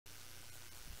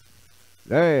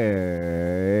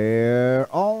They're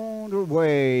on their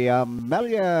way.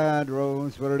 Amelia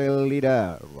drones for the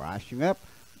leader. Rushing up.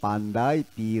 Pandai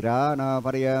Pira now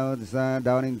for the outside.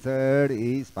 Down in third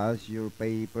is Pass Your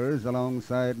Papers.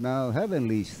 Alongside now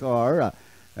Heavenly Star.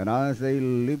 And as they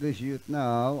leave the chute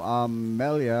now,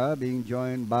 Amelia being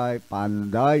joined by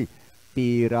Pandai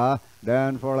Pira.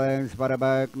 Then 4 lengths for the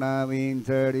back now in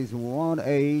third is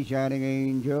 1A Shining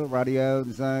Angel. Right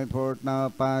outside port now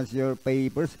Pass Your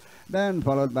Papers. Then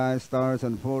followed by Stars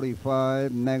on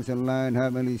 45. Next in line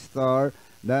Heavenly Star.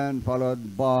 Then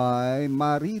followed by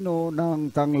Marino ng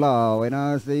Tanglao. And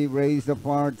as they race the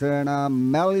far turn,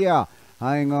 Amelia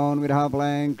hang on with half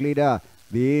length leader.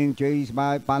 Being chased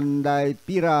by Panday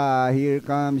Pira. Here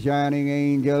comes Shining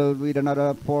Angel with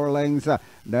another 4 lengths.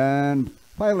 Then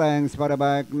 5 lengths for the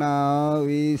back now.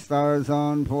 He starts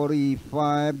on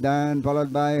 45. Then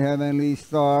followed by Heavenly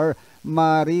Star.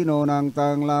 Marino ng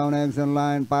Tanglao next in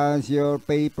line. Pass Your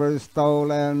Papers,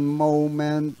 Stolen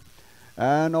Moment.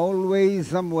 And Always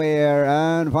Somewhere.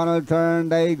 And final turn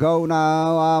they go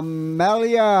now.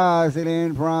 Amelia still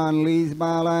in front. Liz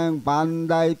Balang,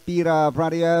 Panday Pira from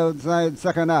the outside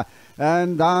second.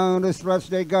 And down the stretch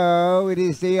they go. It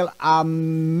is still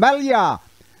Amelia.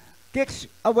 Kicks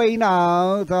away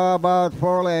now to about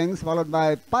 4 lengths, followed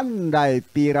by Panday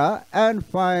Pira. And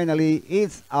finally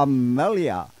it's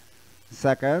Amelia.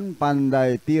 Second,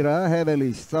 Panday Pira,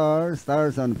 Heavenly Star,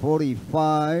 Stars on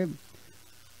 45.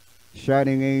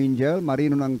 Shining Angel,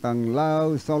 Marino ng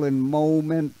Tanglao, Stolen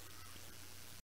Moment,